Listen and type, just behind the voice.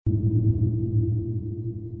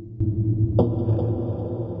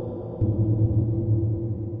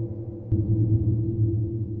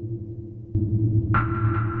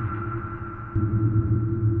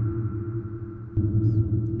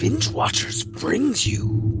Binge Watchers brings you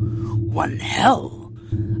one hell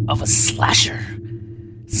of a slasher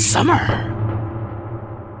summer.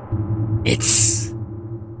 It's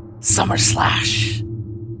Summer Slash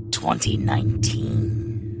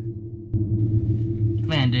 2019.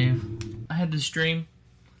 Man, Dave, I had this dream.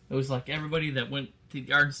 It was like everybody that went to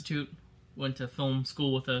the Art Institute went to film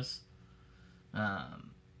school with us, and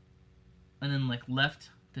then like left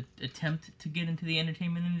to attempt to get into the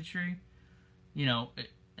entertainment industry. You know,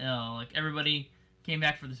 like everybody came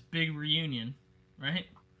back for this big reunion, right?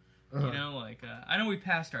 Uh-huh. You know, like I know we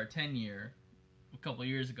passed our 10-year a couple of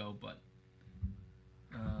years ago, but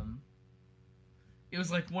it was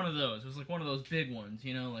like one of those. It was like one of those big ones,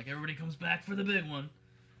 you know, like everybody comes back for the big one.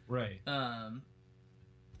 Right.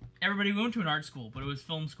 Everybody went to an art school, but it was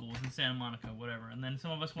film school. It was in Santa Monica, whatever. And then some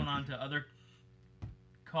of us went on to other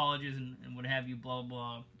colleges and what have you, blah,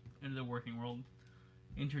 blah, into the working world,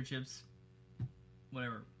 internships,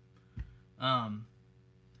 whatever.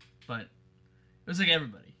 But it was like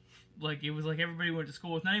everybody. Like, it was like everybody went to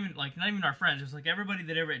school with, not even our friends. It was like everybody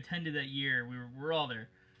that ever attended that year, we were all there.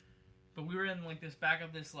 But we were in, like, this back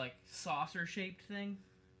of this, like, saucer-shaped thing,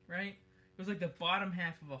 right? It was like the bottom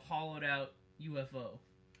half of a hollowed-out UFO.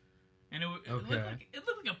 And it looked like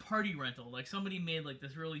a party rental. Like, somebody made, like,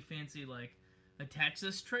 this really fancy, like, attach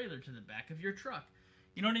this trailer to the back of your truck.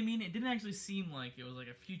 You know what I mean? It didn't actually seem like it was, like,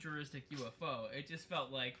 a futuristic UFO. It just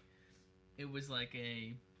felt like it was, like,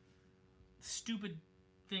 a stupid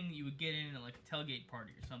thing that you would get in at, like, a tailgate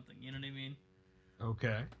party or something. You know what I mean?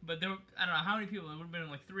 Okay. But there, I don't know how many people. It would have been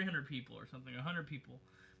like 300 people or something, 100 people.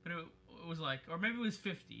 But it was like, or maybe it was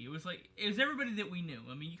 50. It was everybody that we knew.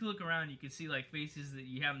 I mean, you could look around, you could see like faces that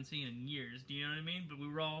you haven't seen in years. Do you know what I mean? But we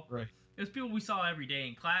were all right. It was people we saw every day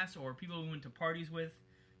in class, or people we went to parties with.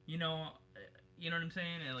 You know what I'm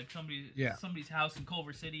saying? And like somebody's house in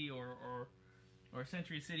Culver City or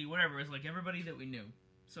Century City, whatever. It was like everybody that we knew.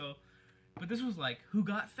 So, but this was like who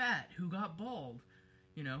got fat, who got bald,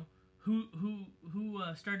 you know. Who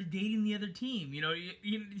started dating the other team? You know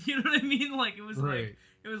know what I mean? Like it was right.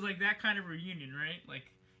 It was like that kind of reunion, right?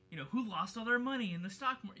 Like, you know, who lost all their money in the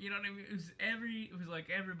stock market? You know what I mean? It was like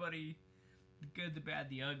everybody, the good, the bad,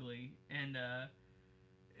 the ugly, and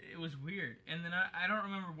it was weird. And then I don't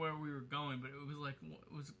remember where we were going, but it was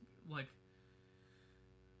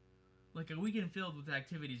like a weekend filled with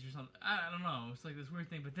activities or something. I don't know. It's like this weird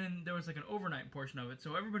thing. But then there was like an overnight portion of it.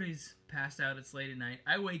 So everybody's passed out. It's late at night.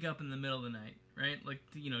 I wake up in the middle of the night, right? Like,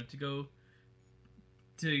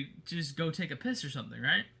 to just go take a piss or something,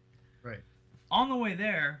 right? Right. On the way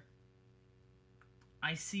there,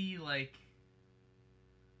 I see like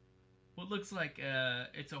what looks like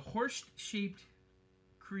it's a horse-shaped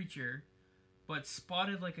creature, but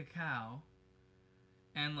spotted like a cow.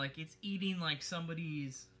 And like it's eating like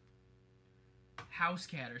somebody's house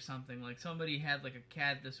cat or something. Like somebody had like a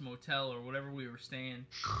cat at this motel or whatever we were staying.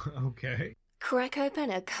 Okay. Crack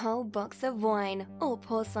open a cold box of wine or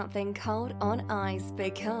pour something cold on ice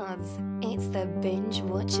because it's the Binge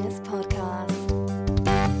Watchers Podcast.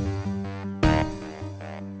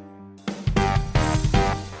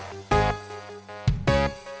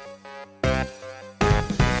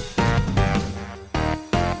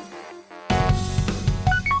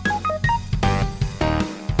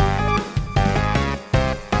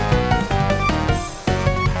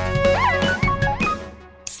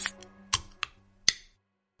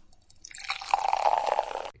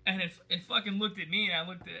 Looked at me and I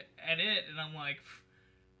looked at it and I'm like,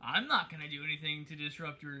 I'm not gonna do anything to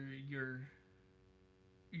disrupt your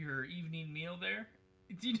evening meal there.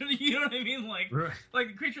 Do you know what I mean? Like, right. Like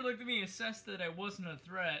the creature looked at me, assessed that I wasn't a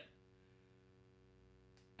threat,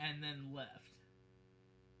 and then left.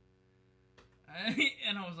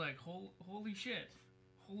 And I was like, holy shit,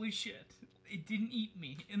 it didn't eat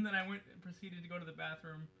me. And then I proceeded to go to the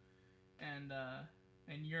bathroom and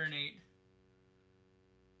urinate.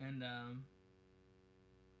 And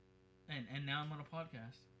now I'm on a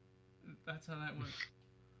podcast. That's how that went.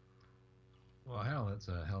 Well, hell, that's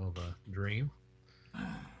a hell of a dream.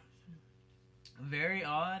 Very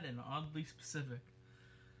odd and oddly specific.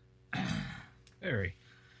 Very.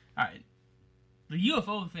 All right. The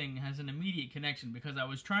UFO thing has an immediate connection because I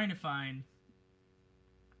was trying to find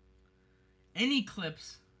any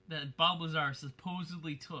clips that Bob Lazar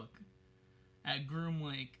supposedly took at Groom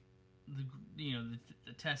Lake, the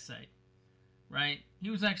test site. Right? He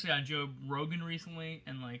was actually on Joe Rogan recently,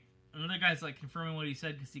 and, like, another guy's, like, confirming what he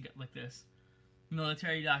said because he got, like, this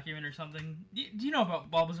military document or something. Do you know about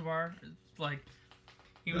Bob Lazar? Like,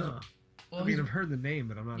 he was... Well, I've heard the name,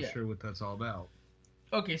 but I'm not sure what that's all about.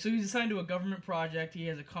 Okay, so he's assigned to a government project. He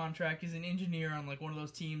has a contract. He's an engineer on, like, one of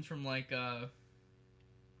those teams from, like,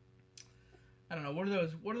 I don't know. What are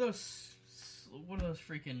those? What are those? What are those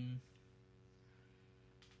freaking?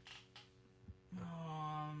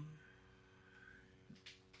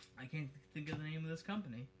 I can't think of the name of this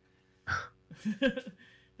company.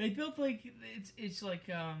 They built like it's like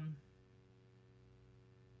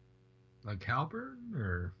Like Halberd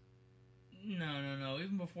or no.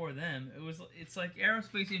 Even before them, it's like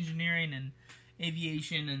aerospace engineering and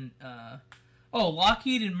aviation and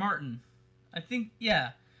Lockheed and Martin. I think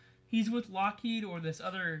he's with Lockheed or this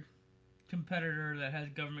other competitor that has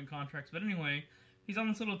government contracts. But anyway, he's on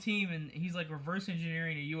this little team and he's like reverse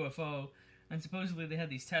engineering a UFO. And supposedly they had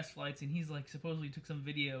these test flights, and he's like supposedly took some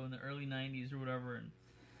video in the early '90s or whatever, and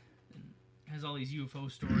has all these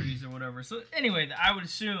UFO stories or whatever. So anyway, I would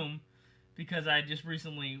assume, because I just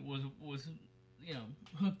recently was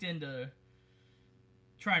hooked into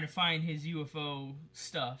trying to find his UFO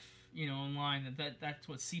stuff online, that's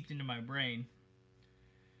what seeped into my brain.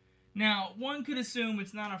 Now, one could assume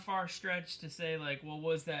it's not a far stretch to say like, well,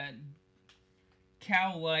 was that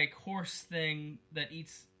cow-like horse thing that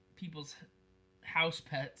eats people's house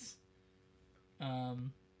pets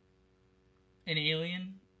an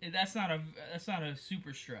alien? That's not a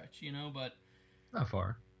super stretch, but not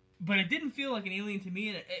far. But it didn't feel like an alien to me,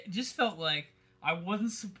 and it just felt like I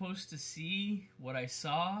wasn't supposed to see what I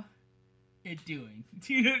saw it doing.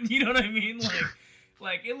 Do you know what I mean?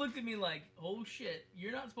 Like it looked at me like, oh shit,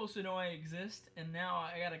 you're not supposed to know I exist, and now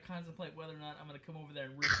I gotta contemplate whether or not I'm gonna come over there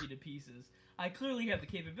and rip you to pieces. I clearly have the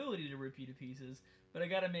capability to rip you to pieces, but I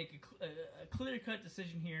gotta make a clear-cut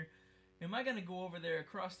decision here. Am I gonna go over there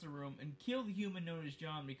across the room and kill the human known as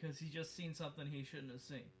John because he's just seen something he shouldn't have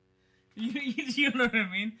seen? You know what I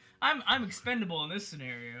mean? I'm expendable in this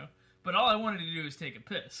scenario, but all I wanted to do was take a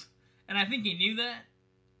piss, and I think he knew that.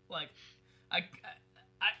 Like,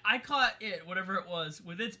 I caught it, whatever it was,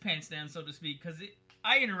 with its pants down, so to speak, because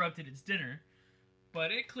I interrupted its dinner,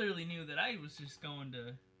 but it clearly knew that I was just going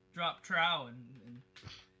to drop trow and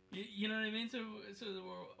you know what I mean? So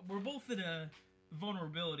we're both at a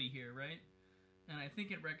vulnerability here, right? And I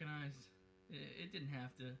think it recognized it didn't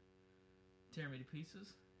have to tear me to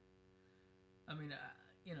pieces. I mean,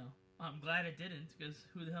 I'm glad it didn't, because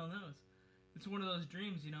who the hell knows? It's one of those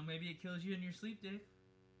dreams, maybe it kills you in your sleep, Dave.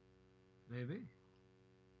 Maybe.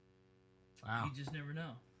 Wow. You just never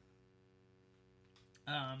know.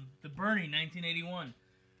 The Burning, 1981.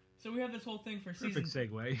 So we have this whole thing for season...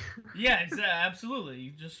 Perfect segue. Yeah, absolutely.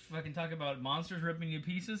 You just fucking talk about monsters ripping you to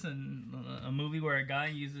pieces, and a movie where a guy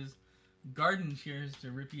uses garden shears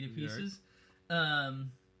to rip you to pieces.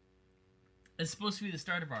 It's supposed to be the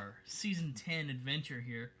start of our season 10 adventure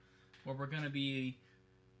here, where we're going to be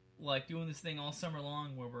like doing this thing all summer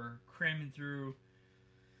long, where we're cramming through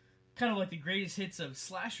kind of like the greatest hits of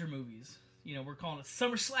slasher movies. We're calling it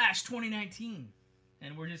Summer Slash 2019.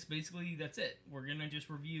 And we're just basically, that's it. We're going to just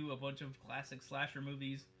review a bunch of classic slasher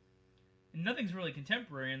movies. And nothing's really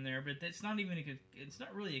contemporary in there, but it's not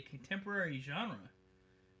really a contemporary genre.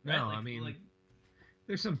 Right? No,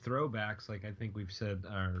 there's some throwbacks, like I think we've said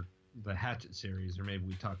are the Hatchet series, or maybe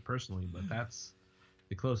we talked personally, but that's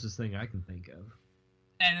the closest thing I can think of.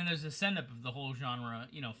 And then there's a send-up of the whole genre.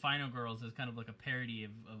 Final Girls is kind of like a parody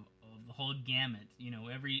of the whole gamut.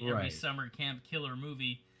 Every summer camp killer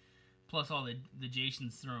movie, plus all the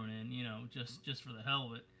Jasons thrown in, just for the hell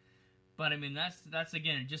of it. But I mean, that's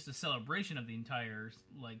again just a celebration of the entire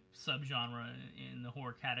like subgenre in the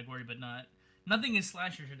horror category, but nothing is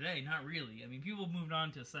slasher today. Not really. I mean, people have moved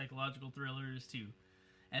on to psychological thrillers, to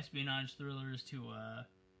espionage thrillers, to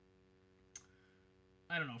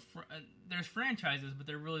I don't know. There's franchises, but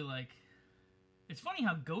they're really like. It's funny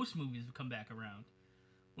how ghost movies have come back around,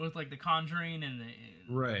 with like The Conjuring and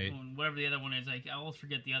whatever the other one is. Like I always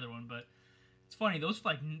forget the other one, but it's funny. That's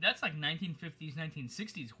like 1950s,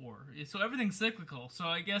 1960s horror. So everything's cyclical. So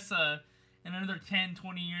I guess in another 10,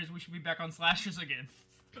 20 years, we should be back on slashers again.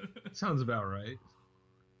 Sounds about right.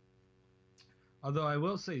 Although I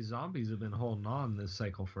will say zombies have been holding on this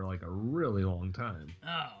cycle for like a really long time.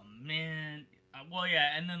 Oh, man. Well,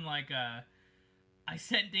 yeah, and then like I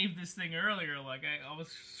sent Dave this thing earlier. Like I was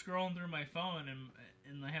scrolling through my phone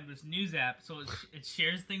and I have this news app, so it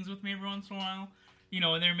shares things with me every once in a while.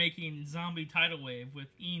 And they're making Zombie Tidal Wave with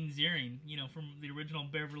Ian Ziering, from the original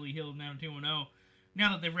Beverly Hills 90210.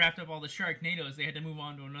 Now that they've wrapped up all the Sharknadoes, they had to move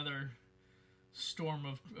on to another storm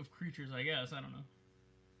of creatures, I guess. I don't know.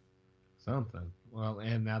 Something. Well,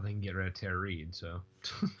 and now they can get rid of Tara Reid, so.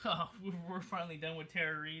 Oh, we're finally done with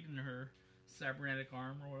Tara Reid and her cybernetic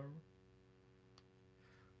arm or whatever.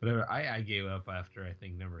 Whatever. I gave up after, I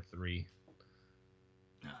think, number 3.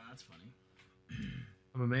 Oh, that's funny.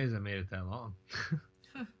 I'm amazed I made it that long.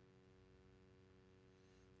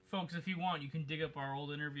 folks, if you want, you can dig up our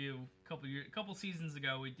old interview a couple seasons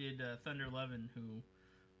ago. We did Thunder Levin, who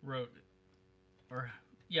wrote,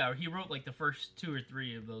 he wrote like the first 2 or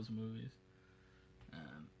 3 of those movies.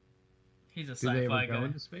 He's a sci-fi guy. Do they ever go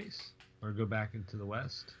into space or go back into the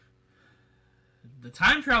West? The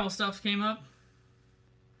time travel stuff came up.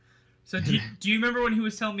 So do you remember when he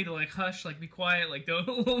was telling me to like hush, like be quiet, like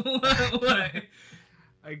don't? Like,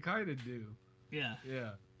 I kind of do. Yeah.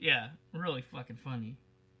 Yeah. Yeah. Really fucking funny.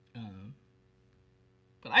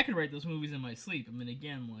 But I could write those movies in my sleep. I mean,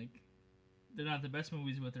 again, like they're not the best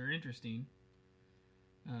movies, but they're interesting.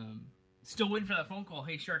 Still waiting for that phone call.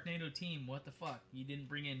 Hey, Sharknado team, what the fuck? You didn't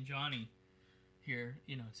bring in Johnny here,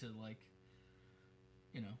 to like,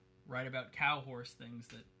 write about cow horse things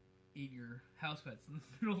that eat your house pets in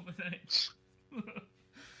the middle of the night.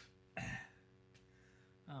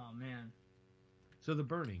 Oh, man. So The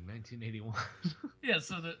Burning, 1981. Yeah,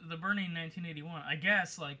 so the Burning, 1981. I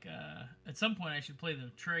guess, like, at some point I should play the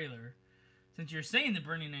trailer. Since you're saying The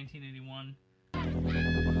Burning, 1981.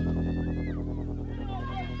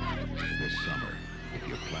 This summer, if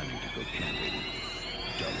you're planning to go camping,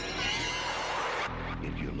 don't.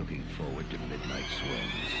 If you're looking forward to midnight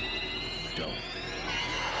swims, don't.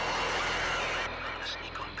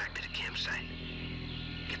 Sneak on back to the campsite.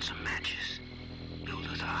 Get some matches. Build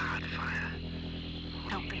us a hot fire.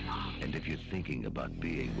 Don't be long. And if you're thinking about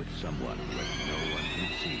being with someone where no one can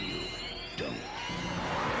see you, don't.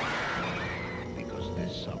 Because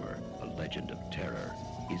this summer, A Legend of Terror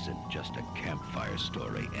isn't just a campfire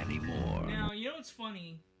story anymore. Now, you know what's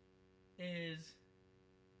funny is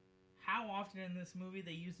how often in this movie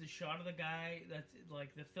they use the shot of the guy that's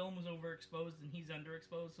like the film was overexposed and he's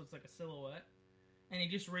underexposed, so it's like a silhouette, and he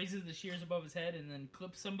just raises the shears above his head and then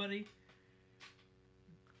clips somebody.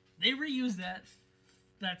 They reuse that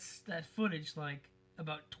footage like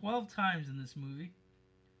about 12 times in this movie.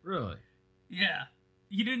 Really? Yeah.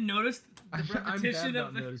 You didn't notice the repetition I'm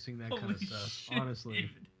of bad noticing that kind of stuff, shit, honestly.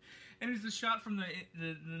 David. And it's the shot from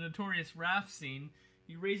the notorious raft scene.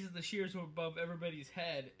 He raises the shears above everybody's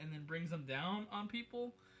head and then brings them down on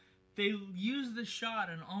people. They use the shot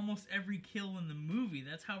in almost every kill in the movie.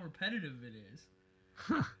 That's how repetitive it is.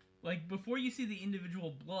 Like, before you see the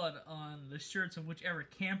individual blood on the shirts of whichever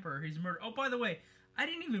camper he's murdered. Oh, by the way, I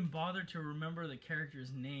didn't even bother to remember the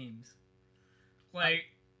characters' names. Like...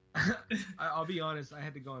 I'll be honest, I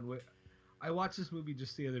had to go on. I watched this movie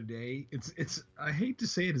just the other day. It's I hate to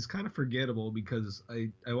say it, it's kind of forgettable because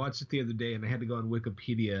I watched it the other day and I had to go on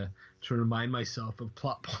Wikipedia to remind myself of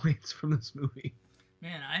plot points from this movie.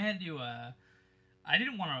 Man, I had to. I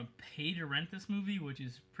didn't want to pay to rent this movie, which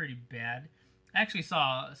is pretty bad. I actually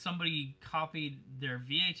saw somebody copied their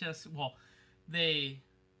VHS. Well, they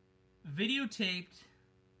videotaped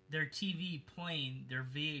their TV playing their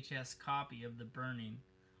VHS copy of The Burning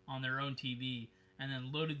on their own TV, and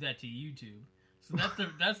then loaded that to YouTube. So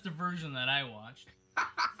that's the version that I watched.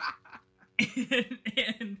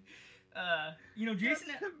 and Jason.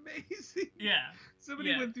 That's amazing. Yeah.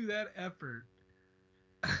 Somebody went through that effort.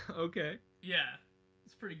 Okay. Yeah,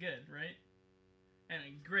 it's pretty good, right? And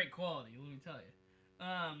great quality, let me tell you.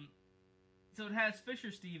 So it has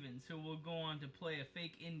Fisher Stevens, who will go on to play a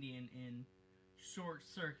fake Indian in Short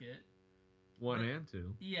Circuit. 1 and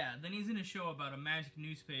 2. Yeah, then he's in a show about a magic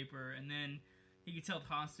newspaper, and then he gets held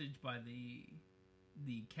hostage by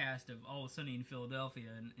the cast of Always Sunny in Philadelphia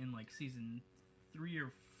in like season 3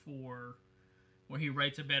 or 4, where he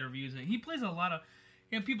writes a bad reviews. He plays a lot of,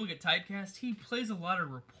 people get typecast. He plays a lot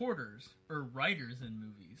of reporters or writers in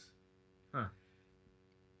movies. Huh.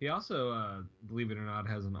 He also, believe it or not,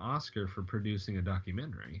 has an Oscar for producing a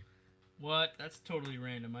documentary. What? That's totally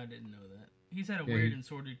random. I didn't know that. He's had a weird and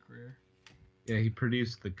sordid career. Yeah, he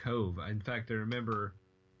produced The Cove. In fact, I remember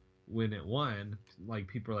when it won, like,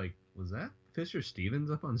 people were like, was that Fisher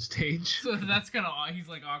Stevens up on stage? So that's kind of, he's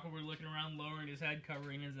like awkward looking around, lowering his head,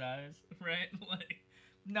 covering his eyes, right? Like,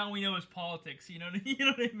 now we know his politics, you know what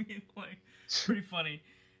I mean? Like, pretty funny.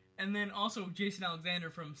 And then also Jason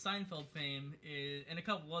Alexander from Seinfeld fame, and a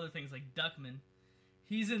couple other things like Duckman.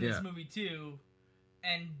 He's in this movie too,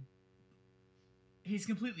 and he's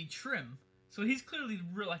completely trim. So he's clearly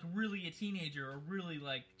really a teenager, or really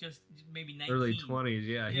like just maybe 19. Early 20s,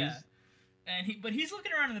 yeah. But he's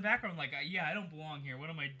looking around in the background like, I don't belong here. What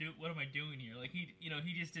am I doing here? Like he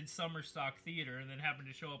just did summer stock theater and then happened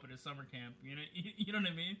to show up at a summer camp. You know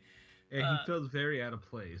what I mean? Yeah, he feels very out of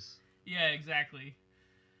place. Yeah, exactly.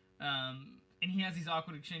 And he has these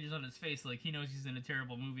awkward exchanges on his face, like he knows he's in a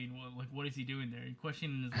terrible movie, and what is he doing there? And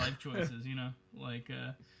questioning his life choices,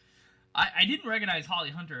 I didn't recognize Holly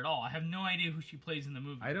Hunter at all. I have no idea who she plays in the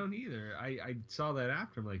movie. I don't either. I saw that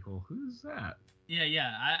after. I'm like, well, who's that?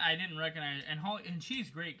 Yeah. I didn't recognize, and she's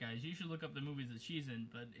great, guys. You should look up the movies that she's in.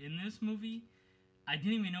 But in this movie, I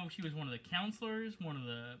didn't even know if she was one of the counselors, one of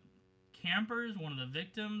the campers, one of the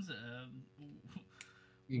victims.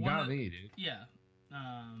 You got me, dude. Yeah.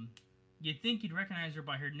 You'd think you'd recognize her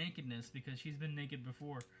by her nakedness because she's been naked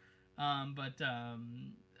before. But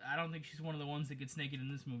I don't think she's one of the ones that gets naked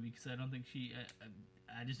in this movie because I don't think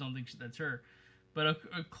I just don't think that's her. But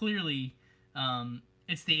clearly,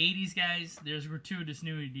 it's the 80s, guys. There's gratuitous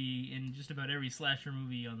nudity in just about every slasher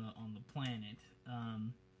movie on the planet.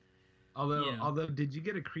 Although, did you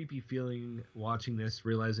get a creepy feeling watching this,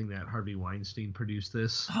 realizing that Harvey Weinstein produced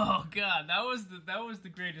this? Oh God, that was the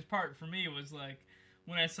greatest part for me. Was like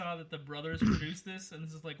when I saw that the brothers produced this, and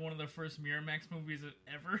this is like one of the first Miramax movies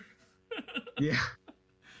ever. Yeah.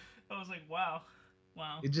 I was like, wow.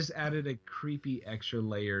 It just added a creepy extra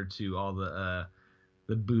layer to all the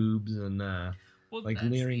boobs and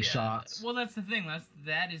leering shots. Well, that's the thing.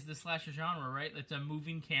 That is the slasher genre, right? It's a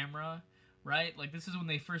moving camera, right? Like this is when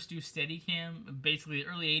they first do Steadicam. Basically, the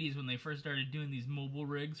early '80s when they first started doing these mobile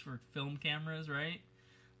rigs for film cameras, right?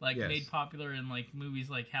 Like made popular in like movies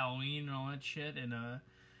like Halloween and all that shit. And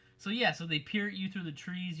so they peer at you through the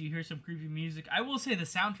trees. You hear some creepy music. I will say the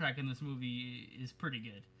soundtrack in this movie is pretty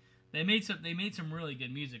good. They made some really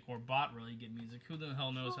good music, or bought really good music. Who the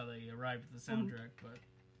hell knows how they arrived at the soundtrack? But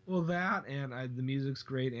well, that and the music's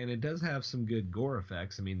great, and it does have some good gore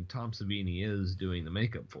effects. I mean, Tom Savini is doing the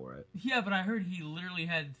makeup for it. Yeah, but I heard he literally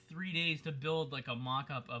had 3 days to build like a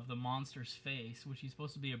mock-up of the monster's face, which he's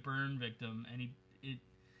supposed to be a burn victim, and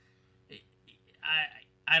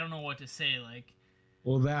I don't know what to say. Like,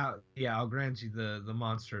 well, I'll grant you the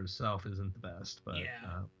monster itself isn't the best, but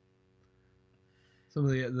some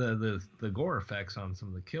of the gore effects on some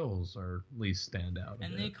of the kills are at least stand out.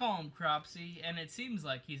 And they call him Cropsy, and it seems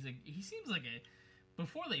like he seems like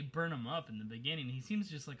before they burn him up in the beginning, he seems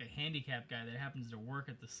just like a handicapped guy that happens to work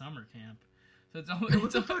at the summer camp. So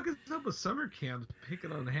what the fuck is up with summer camps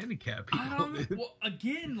picking on handicapped people? I don't know. Well,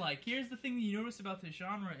 again, like here's the thing that you notice about this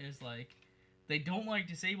genre is like they don't like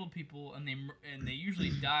disabled people, and they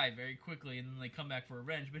usually die very quickly, and then they come back for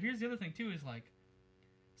revenge. But here's the other thing too is like,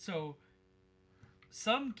 so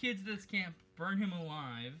some kids at this camp burn him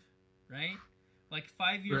alive, right? Like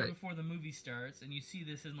 5 years before the movie starts, and you see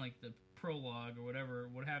this in like the prologue or whatever,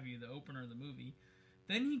 what have you, the opener of the movie.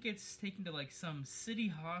 Then he gets taken to like some city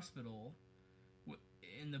hospital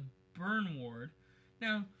in the burn ward.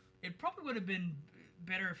 Now, it probably would have been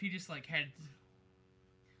better if he just like had.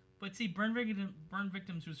 But see, burn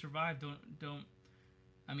victims who survive don't.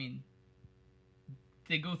 I mean,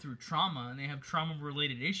 they go through trauma and they have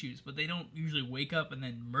trauma-related issues, but they don't usually wake up and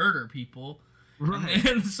then murder people. Right.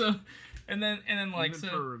 And then like even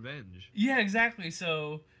for revenge. Yeah, exactly.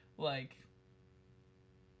 So like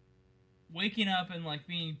waking up and like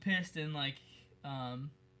being pissed and like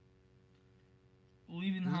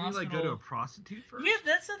leaving the hospital. Like go to a prostitute first? Yeah,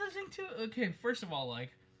 that's the other thing too. Okay, first of all,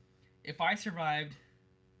 like if I survived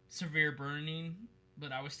severe burning,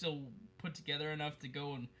 but I was still put together enough to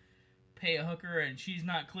go and pay a hooker, and she's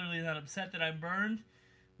clearly not upset that I'm burned,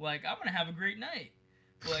 like I'm gonna have a great night.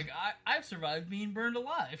 Like I've survived being burned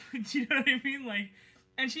alive. Do you know what I mean? Like,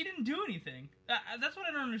 and she didn't do anything. That's what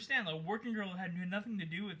I don't understand. Like, Working Girl had nothing to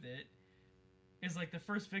do with it. Is like the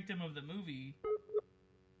first victim of the movie,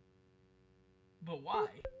 but why?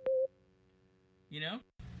 You know?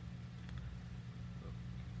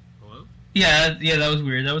 Hello? Yeah, that was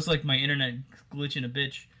weird. That was like my internet glitching a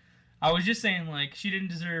bitch. I was just saying, like, she didn't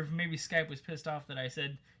deserve. Maybe Skype was pissed off that I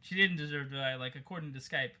said she didn't deserve to die. Like, according to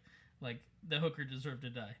Skype, like the hooker deserved to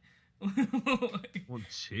die. Like, well,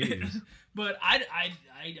 jeez. But I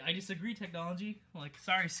disagree. Technology, like,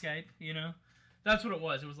 sorry Skype. You know, that's what it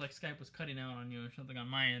was. It was like Skype was cutting out on you or something on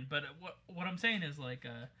my end. But what I'm saying is like,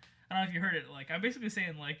 I don't know if you heard it. Like, I'm basically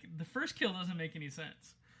saying like the first kill doesn't make any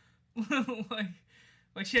sense.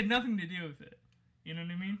 like she had nothing to do with it. You know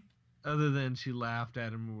what I mean? Other than she laughed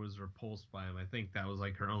at him or was repulsed by him. I think that was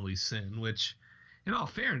like her only sin, which, in all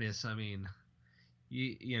fairness, I mean,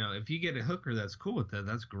 you know, if you get a hooker that's cool with that,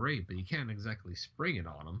 that's great, but you can't exactly spring it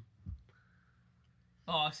on them.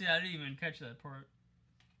 Oh, see, I didn't even catch that part.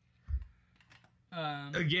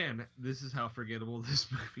 Again, this is how forgettable this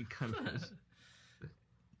movie kind of is.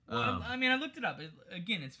 Well, I mean, I looked it up.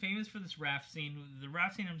 Again, it's famous for this raft scene. The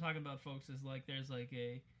raft scene I'm talking about, folks, is like there's like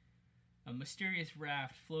a mysterious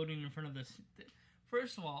raft floating in front of this.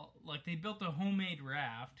 First of all, like they built a homemade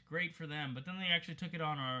raft, great for them, but then they actually took it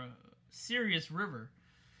on a serious river,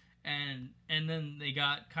 and then they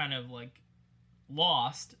got kind of like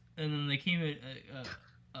lost and then they came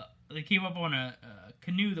up on a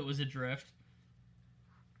canoe that was adrift.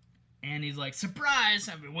 And he's like, surprise!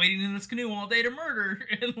 I've been waiting in this canoe all day to murder,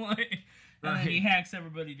 and then he hacks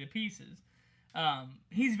everybody to pieces.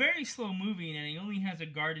 He's very slow moving, and he only has a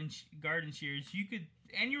garden shears.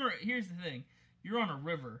 Here's the thing: you're on a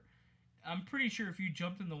river. I'm pretty sure if you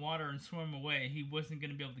jumped in the water and swam away, he wasn't going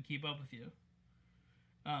to be able to keep up with you.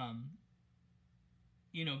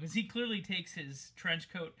 Because he clearly takes his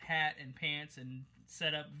trench coat, hat, and pants and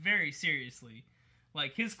setup very seriously.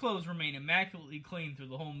 Like, his clothes remain immaculately clean through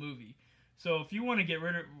the whole movie. So if you want to get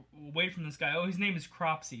away from this guy... Oh, his name is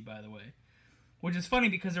Cropsey, by the way. Which is funny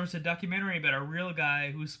because there was a documentary about a real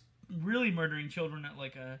guy who's really murdering children at,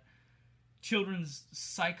 like, a children's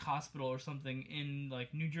psych hospital or something in,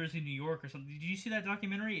 like, New Jersey, New York or something. Did you see that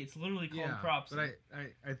documentary? It's literally called Cropsey. But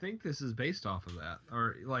I think this is based off of that.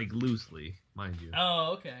 Or, like, loosely, mind you.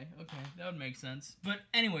 Oh, okay. That would make sense. But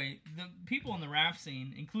anyway, the people in the raft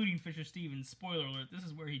scene, including Fisher Stevens, spoiler alert, this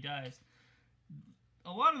is where he dies.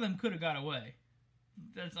 A lot of them could have got away.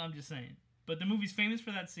 I'm just saying. But the movie's famous for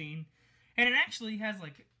that scene. And it actually has,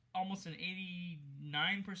 like, almost an 89%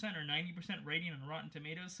 or 90% rating on Rotten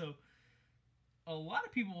Tomatoes. So a lot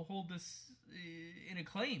of people hold this in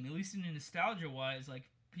acclaim, at least in nostalgia-wise. Like,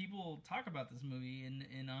 people talk about this movie, and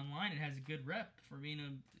online it has a good rep for being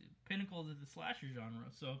a pinnacle of the slasher genre.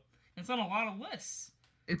 So it's on a lot of lists.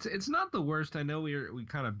 It's not the worst. I know we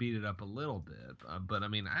kind of beat it up a little bit, but I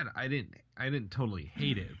mean I didn't totally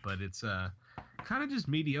hate it, but it's kind of just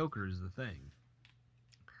mediocre is the thing.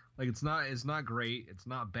 Like it's not great, it's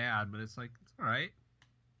not bad, but it's like it's all right.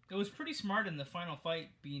 It was pretty smart in the final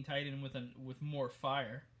fight being tied in with more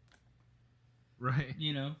fire. Right.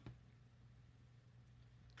 Yeah.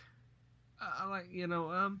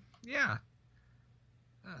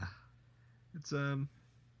 It's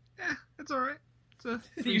it's all right. It's a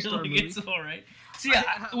 3-star movie. It's all right. See,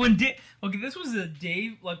 this was a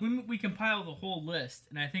Dave. Like we compiled the whole list,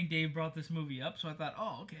 and I think Dave brought this movie up. So I thought,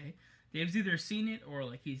 oh, okay, Dave's either seen it or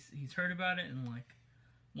like he's heard about it and like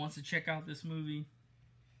wants to check out this movie.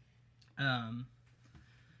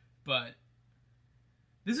 But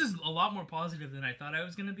this is a lot more positive than I thought I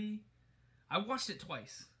was gonna be. I watched it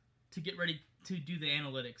twice to get ready to do the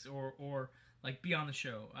analytics or like be on the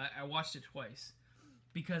show. I watched it twice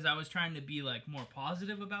because I was trying to be like more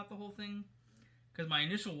positive about the whole thing. Because my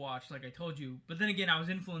initial watch, like I told you, but then again I was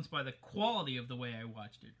influenced by the quality of the way I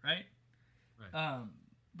watched it, right?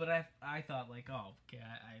 But I thought like, oh, okay,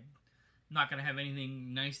 I'm not gonna have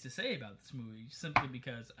anything nice to say about this movie simply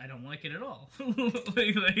because I don't like it at all.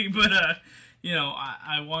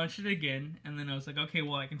 I watched it again, and then I was like, okay,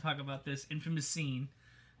 well I can talk about this infamous scene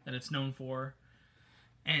that it's known for,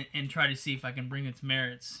 and try to see if I can bring its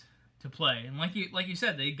merits to play. And like you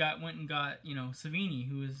said, they went and got Savini,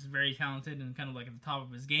 who is very talented and kind of like at the top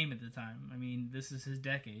of his game at the time. I mean, this is his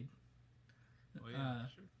decade. Oh yeah,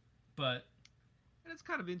 sure. But and it's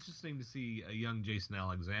kind of interesting to see a young Jason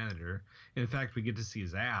Alexander. In fact, we get to see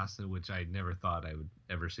his ass, which I never thought I would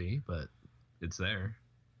ever see, but it's there.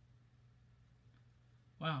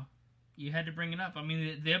 Wow, you had to bring it up. I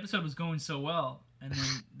mean, the episode was going so well, and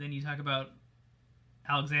then you talk about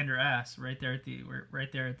Alexander ass right there at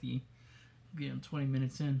the 20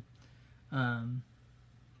 minutes in.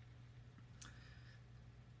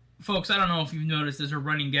 Folks, I don't know if you've noticed, there's a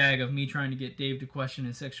running gag of me trying to get Dave to question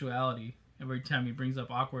his sexuality every time he brings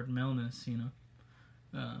up awkward maleness,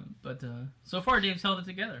 But so far, Dave's held it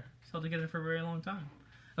together. He's held it together for a very long time.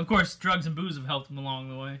 Of course, drugs and booze have helped him along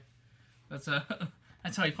the way. That's how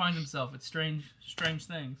he finds himself. It's strange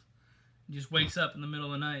things. He just wakes up in the middle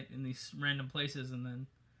of the night in these random places and then,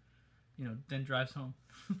 then drives home.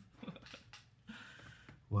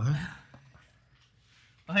 What?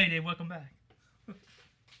 Oh, hey, Dave, welcome back.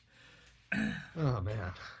 Oh,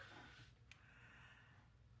 man.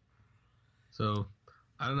 So,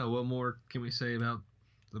 I don't know. What more can we say about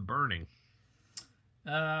The Burning?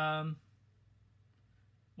 Well,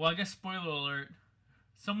 I guess spoiler alert.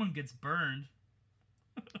 Someone gets burned.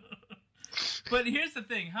 But here's the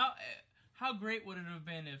thing. How great would it have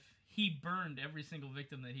been if he burned every single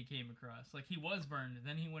victim that he came across? Like, he was burned, and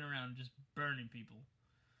then he went around just burning people.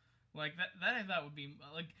 Like, that I thought would be...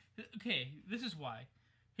 Like, okay, this is why.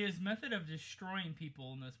 His method of destroying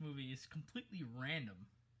people in this movie is completely random.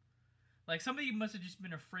 Like, somebody must have just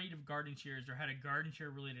been afraid of garden shears or had a garden shear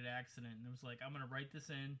related accident and it was like, I'm going to write this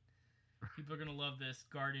in. People are going to love this.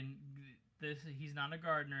 He's not a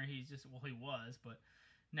gardener. He's just, well, he was, but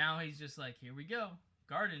now he's just like, here we go.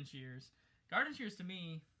 Garden shears. Garden shears to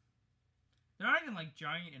me, they're not even like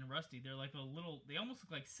giant and rusty. They're like they almost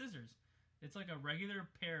look like scissors. It's like a regular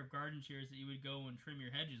pair of garden shears that you would go and trim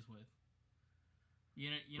your hedges with. You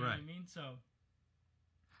know what I mean? So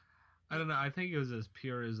I don't know. I think it was as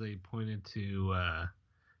pure as they pointed to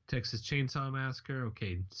Texas Chainsaw Massacre.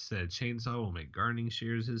 Okay, said chainsaw will make gardening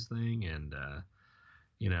shears his thing, and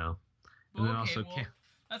and then also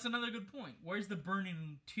that's another good point. Where's the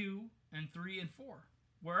Burning 2 and 3 and 4?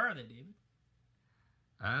 Where are they, David?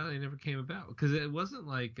 They never came about because it wasn't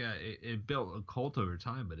like it built a cult over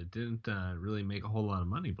time, but it didn't really make a whole lot of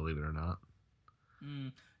money, believe it or not.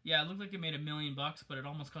 Yeah, it looked like it made $1 million, but it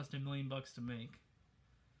almost cost $1 million to make.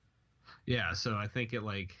 Yeah, so I think it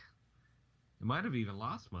might have even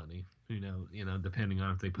lost money. Depending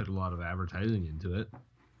on if they put a lot of advertising into it.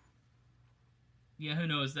 Yeah, who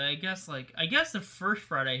knows? I guess the first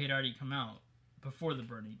Friday had already come out before the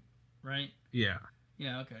Burning, right? Yeah.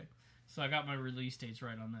 Yeah. Okay. So I got my release dates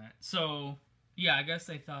right on that. So yeah, I guess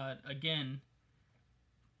they thought again.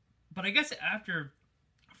 But I guess after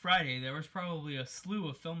Friday, there was probably a slew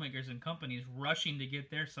of filmmakers and companies rushing to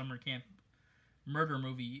get their summer camp murder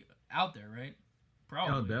movie out there, right?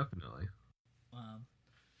 Probably. Oh, definitely.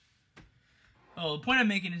 The point I'm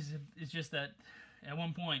making is just that at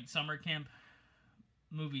one point, summer camp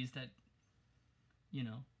movies that,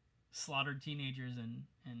 slaughtered teenagers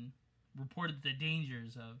and reported the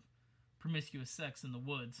dangers of promiscuous sex in the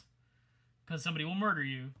woods because somebody will murder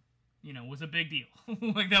you, was a big deal.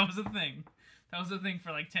 That was a thing. That was a thing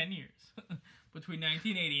for 10 years. Between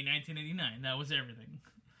 1980 and 1989. That was everything.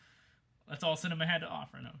 That's all cinema had to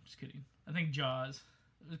offer. No, just kidding. I think Jaws.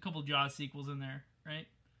 There's a couple Jaws sequels in there, right?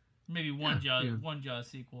 Maybe one Jaws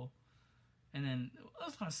sequel. And then, that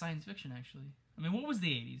was a lot of science fiction, actually. I mean, what was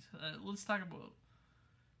the 80s? Let's talk about...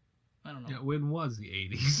 I don't know. Yeah, when was the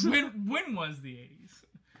 80s? when was the 80s?